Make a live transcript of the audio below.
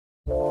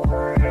Good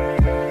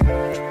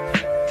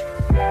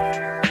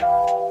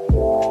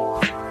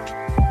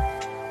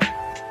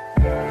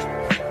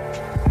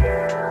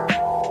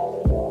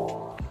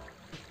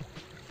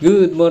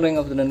morning,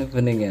 afternoon,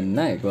 evening, and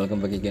night.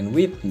 Welcome back again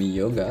with me,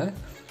 Yoga,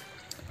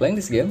 playing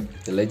this game,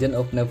 The Legend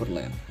of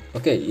Neverland.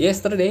 Okay,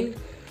 yesterday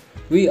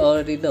we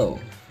already know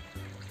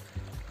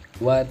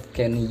what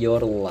can your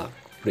luck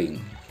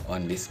bring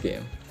on this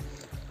game.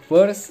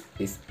 First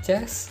is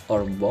chest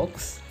or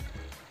box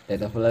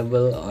that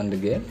available on the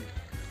game,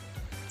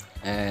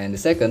 and the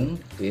second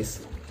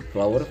is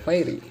flower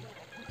fairy.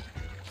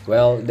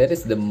 Well, that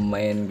is the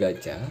main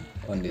gacha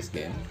on this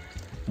game.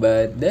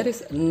 But there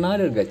is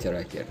another gacha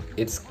right here.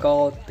 It's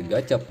called the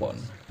gachapon,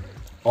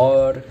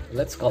 or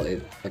let's call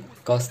it a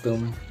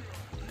costume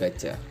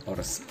gacha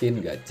or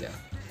skin gacha.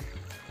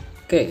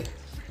 Okay,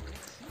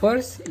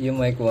 first you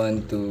might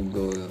want to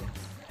go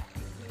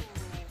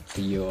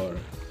to your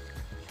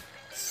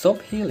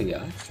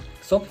Sophila,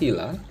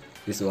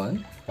 this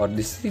one, or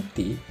the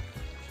city,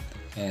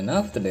 and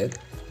after that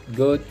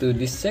go to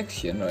this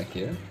section right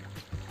here.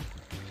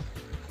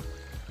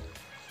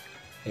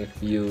 If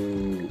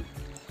you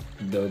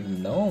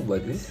don't know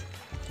about this,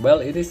 well,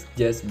 it is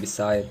just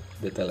beside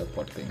the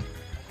teleporting.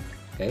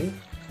 Okay,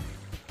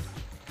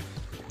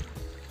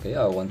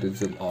 I want to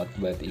zoom out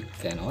but it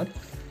cannot.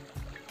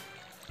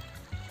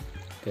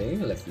 Okay,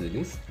 let's do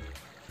this.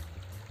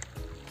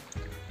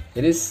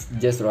 It is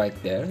just right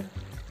there,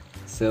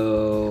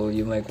 so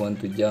you might want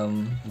to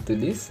jump to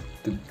this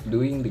to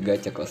doing the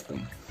gacha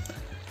costume.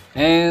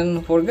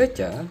 And for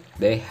gacha,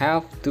 they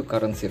have two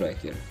currency right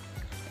here,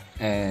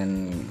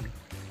 and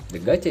the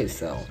gacha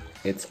itself,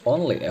 it's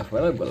only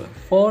available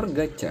for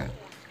gacha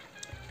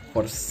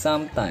for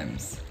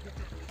sometimes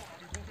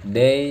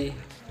they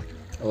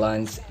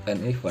launch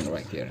an event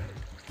right here.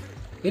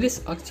 It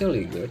is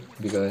actually good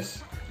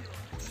because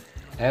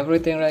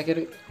everything right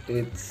here,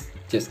 it's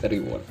just a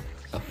reward.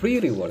 A free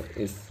reward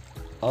is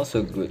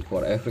also good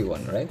for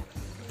everyone, right?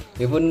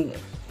 Even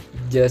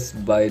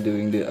just by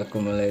doing the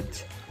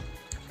accumulate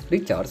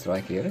recharge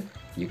right here,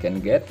 you can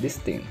get this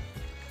thing,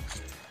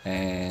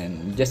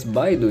 and just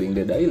by doing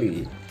the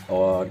daily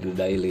or the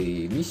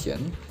daily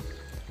mission,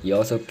 you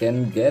also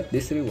can get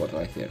this reward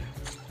right here.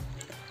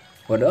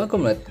 For the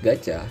accumulate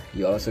gacha,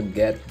 you also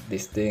get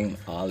this thing,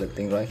 all the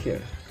thing right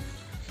here.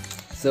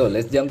 So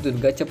let's jump to the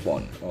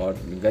gachapon or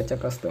the gacha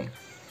custom.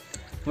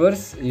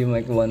 First you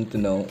might want to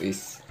know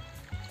is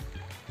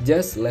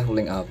just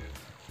leveling up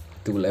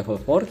to level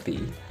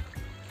 40,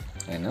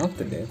 and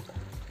after that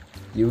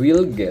you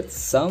will get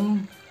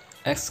some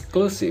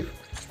exclusive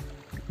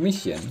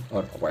mission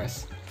or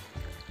quest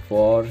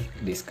for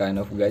this kind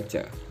of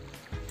gacha.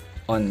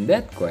 On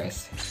that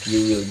quest,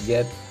 you will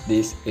get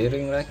this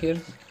earring right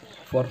here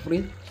for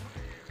free,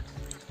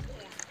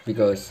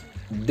 because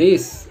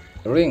this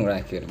ring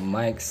right here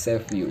might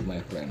save you, my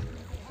friend,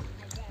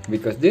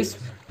 because this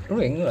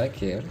ring right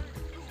here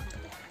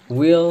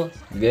will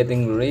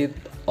getting rid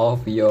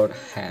of your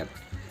head.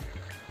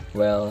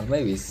 Well,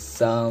 maybe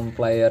some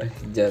player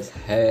just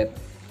had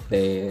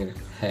their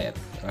head,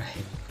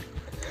 right?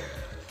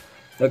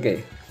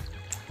 Okay,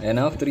 and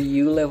after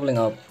you leveling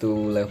up to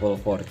level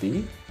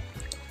 40,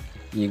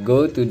 you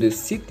go to the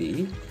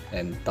city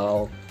and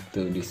talk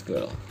to this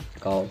girl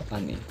called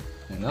Annie,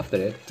 and after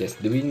that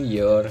just doing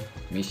your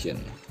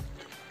mission.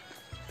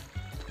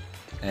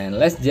 And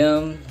let's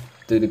jump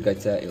to the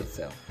gacha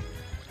itself.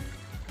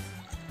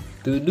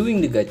 To doing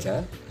the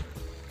gacha,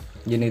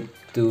 you need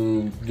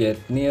to get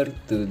near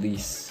to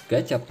this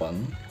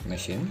gachapon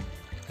machine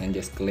and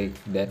just click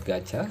that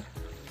gacha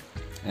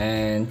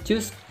and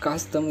choose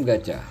custom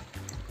gacha.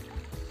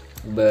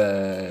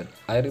 But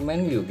I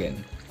remind you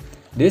again,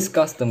 this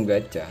custom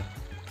gacha,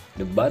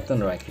 the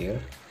button right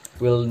here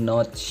will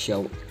not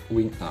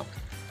showing up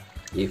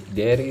if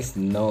there is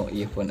no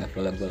event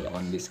available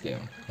on this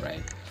game,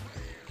 right?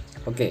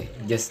 Okay,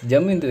 just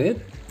jump into it,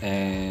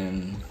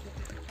 and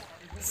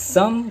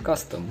some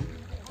custom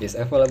is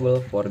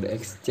available for the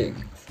exchange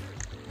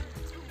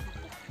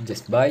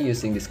just by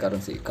using this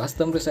currency,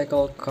 custom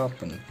recycle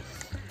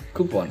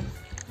coupon.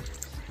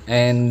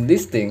 And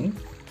this thing,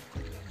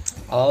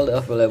 all the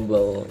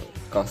available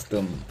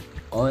custom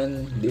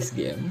on this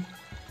game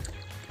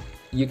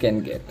you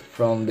can get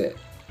from the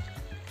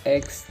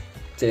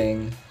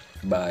exchange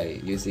by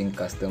using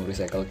custom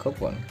recycle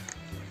coupon,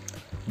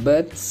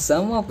 but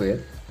some of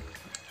it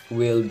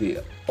will be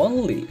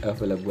only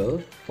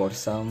available for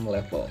some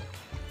level,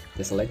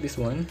 just like this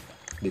one.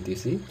 Did you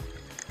see?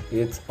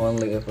 It's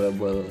only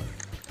available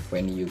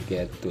when you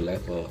get to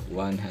level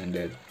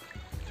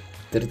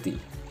 130,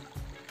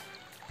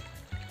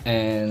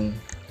 and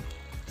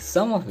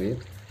some of it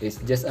is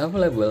just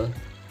available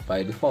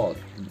by default,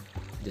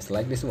 just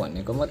like this one,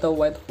 Yamato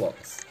White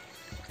Fox.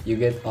 You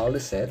get all the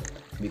set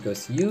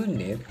because you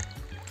need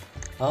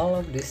all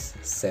of this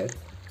set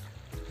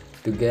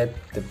to get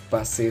the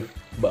passive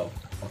buff.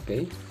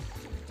 Okay,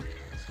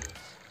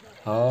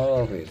 all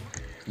of it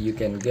you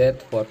can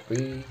get for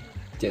free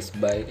just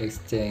by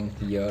exchange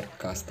your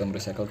custom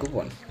recycle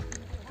coupon.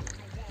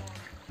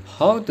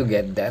 How to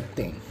get that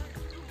thing?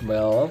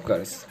 Well, of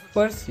course,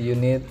 first you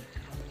need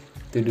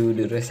to do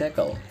the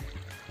recycle.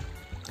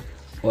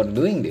 For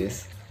doing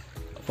this,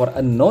 for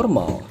a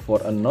normal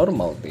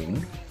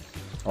thing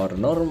or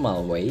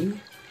normal way,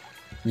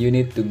 you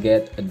need to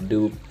get a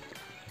dupe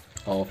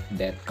of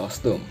that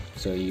costume,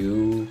 so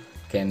you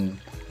can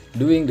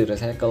doing the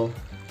recycle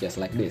just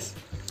like this.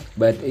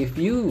 But if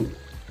you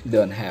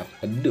don't have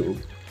a dupe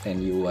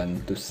and you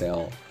want to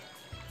sell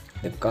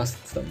the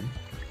costume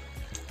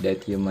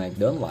that you might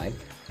don't like,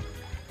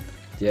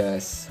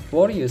 just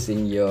for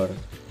using your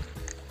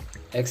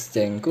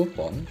exchange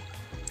coupon,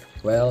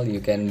 well, you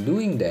can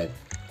doing that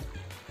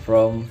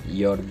from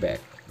your bag.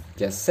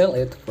 Just sell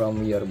it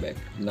from your bag,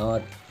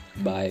 not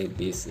buy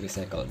this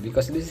recycle,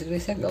 because this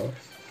recycle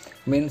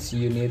means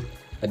you need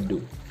a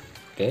dupe.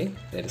 Okay,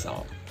 that is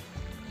all.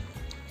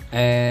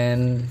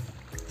 And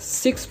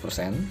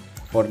 6%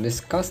 for this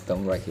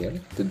custom right here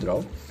to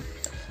drop,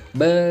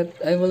 but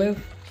I believe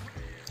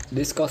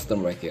this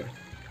custom right here,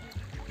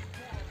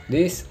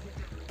 this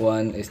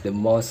one is the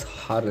most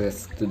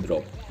hardest to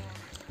drop,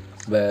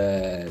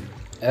 but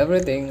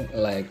everything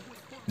like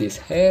this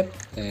hat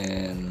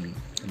and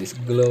this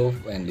glove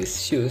and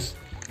this shoes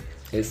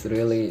is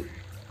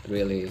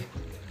really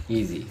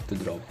easy to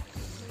drop.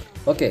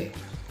 Okay,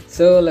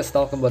 so let's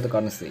talk about the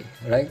currency,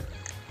 right?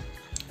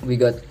 We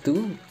got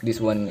two.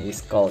 This one is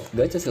called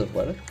Gacha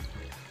Silver,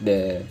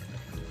 that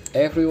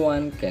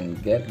everyone can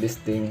get this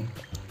thing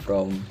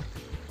from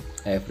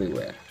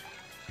everywhere.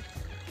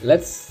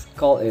 Let's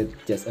call it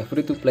just a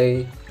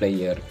free-to-play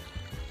player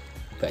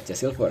Gacha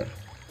Silver,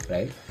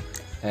 right?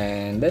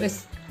 And there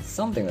is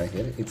something right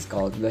here, it's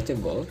called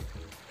Gacha Gold,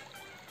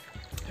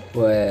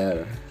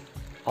 where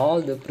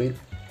all the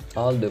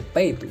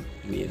pay to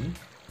win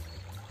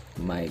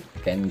might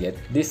can get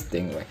this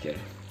thing right here,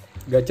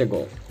 Gacha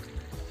Gold.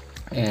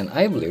 And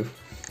I believe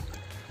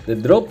the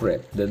drop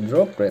rate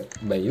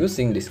by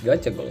using this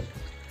Gacha Gold,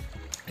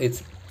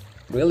 it's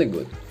really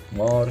good,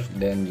 more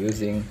than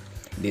using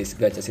this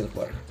Gacha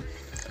Silver.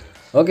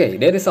 Okay,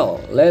 that is all.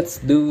 Let's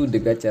do the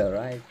gacha,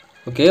 right?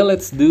 Okay,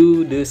 let's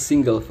do the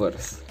single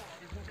first.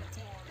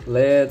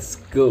 Let's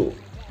go.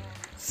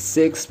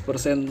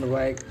 6%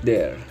 right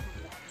there.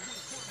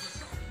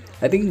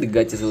 I think the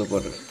Gacha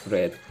Silver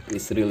rate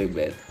is really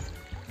bad.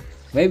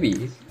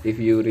 Maybe if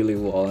you really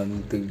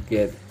want to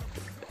get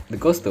the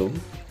costume,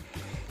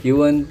 you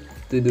want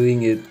to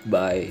doing it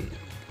by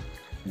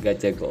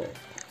Gacha Gold.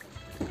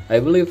 I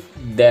believe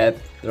that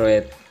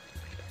rate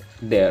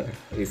there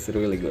is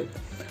really good.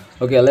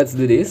 Okay, let's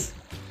do this.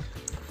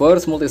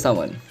 First multi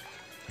summon,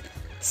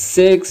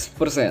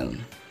 6%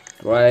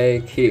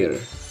 right here.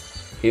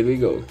 Here we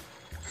go.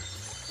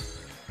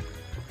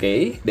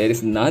 Okay, there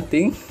is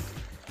nothing.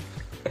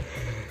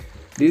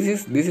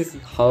 This is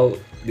how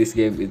this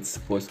game is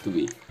supposed to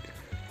be.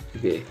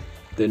 Okay,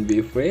 don't be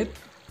afraid.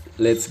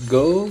 Let's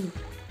go.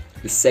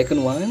 The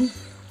second one.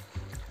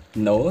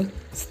 No,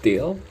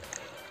 still.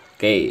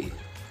 Okay,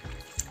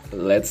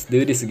 let's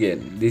do this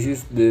again. This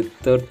is the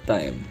third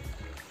time.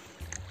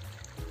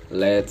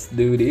 Let's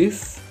do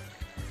this.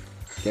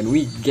 Can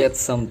we get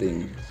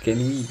something? Can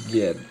we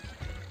get?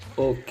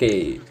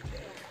 Okay,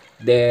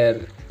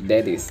 there.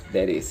 That is.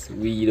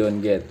 We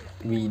don't get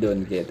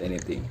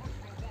anything.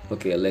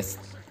 Okay, let's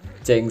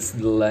change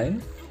the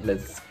line.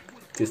 Let's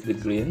choose the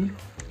green.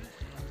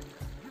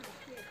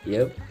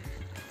 Yep.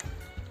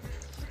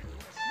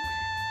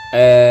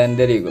 And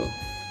there you go.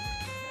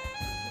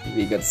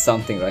 We got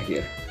something right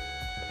here.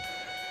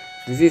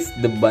 This is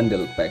the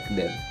bundle pack,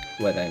 that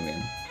what I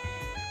mean.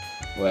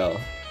 Well,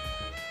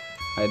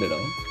 I don't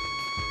know.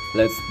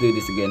 Let's do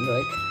this again,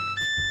 right?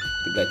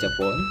 The gacha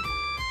pawn.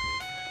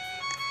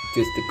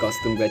 Choose the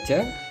costume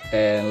gacha,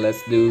 and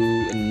let's do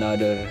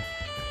another.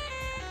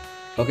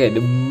 Okay,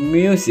 the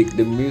music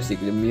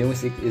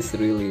is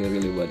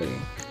really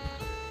bothering.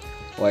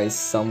 Why is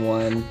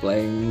someone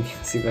playing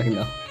music right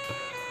now?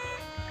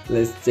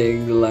 Let's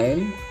change the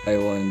line. I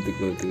want to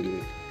go to the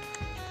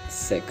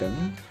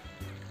second.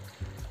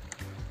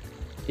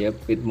 Yep,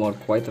 it's more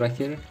quiet right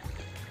here.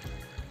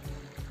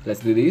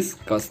 Let's do this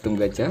custom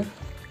gacha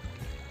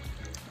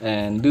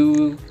and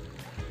do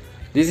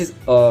this is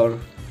our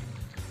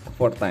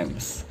 4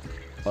 times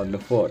or the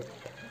fourth.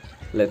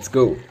 Let's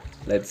go.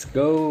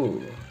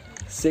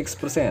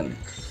 6%.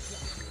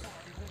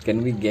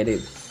 Can we get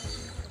it?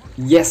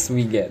 Yes,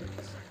 we get,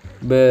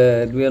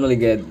 but we only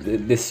get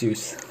the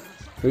shoes.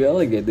 We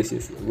only get the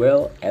shoes.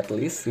 Well, at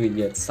least we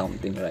get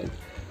something, right?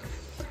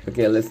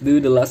 Okay, let's do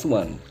the last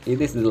one.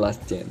 It is the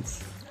last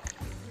chance.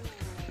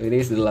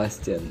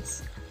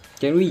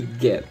 Can we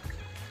get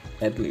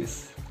at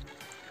least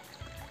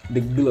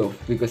the glove,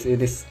 because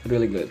it is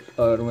really good,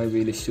 or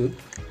maybe the shoe?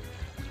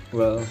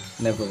 Well,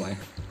 never mind.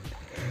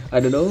 I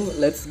don't know.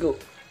 Let's go.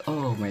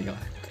 Oh my god,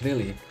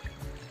 really?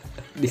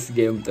 This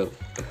game though.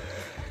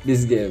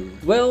 This game.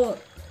 Well,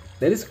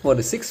 that is for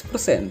the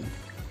 6%.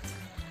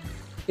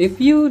 If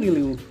you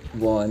really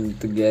want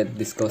to get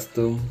this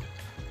costume,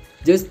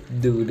 just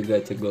do the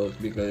gacha gold,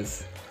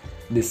 because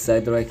this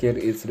side right here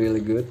is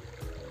really good.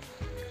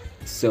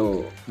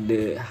 So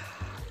the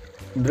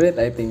rate,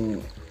 I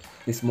think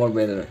is more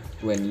better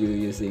when you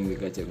using the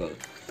gacha gold.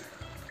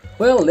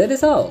 Well, that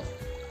is all.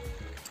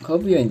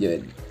 Hope you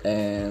enjoyed,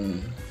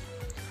 and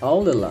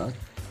all the luck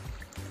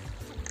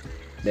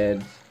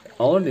that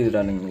already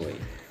running away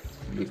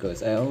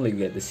because I only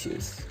get the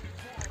shoes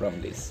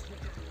from this.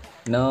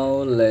 Now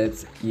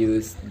let's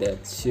use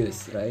that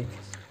shoes, right?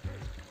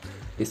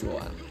 This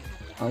one.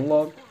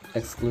 Unlock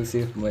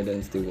exclusive My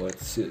Dynasty World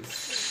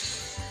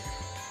shoes.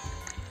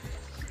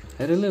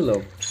 I really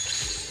love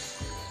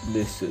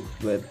this suit,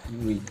 but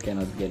we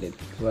cannot get it.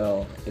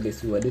 Well, it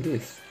is what it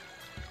is.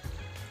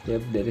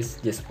 Yep, that is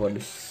just for the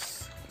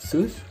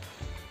shoes.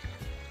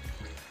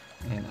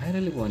 And I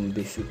really want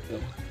this suit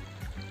though.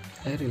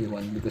 I really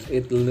want because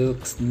it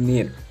looks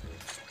neat.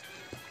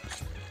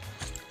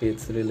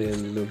 It's really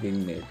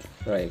looking neat,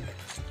 right?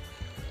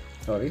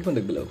 Or even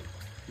the glove,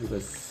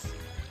 because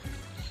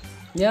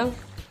yeah,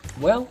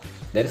 well,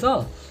 that is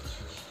all.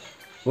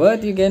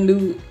 What you can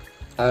do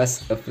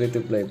as a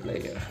free-to-play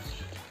player.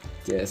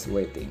 Just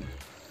waiting.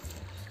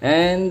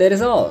 And that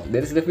is all.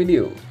 That is the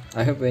video.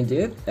 I hope you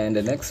enjoyed. And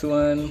the next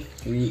one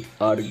we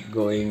are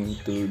going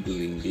to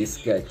doing this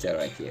gacha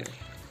right here.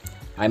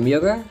 I'm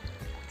Yoga,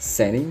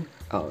 signing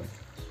out.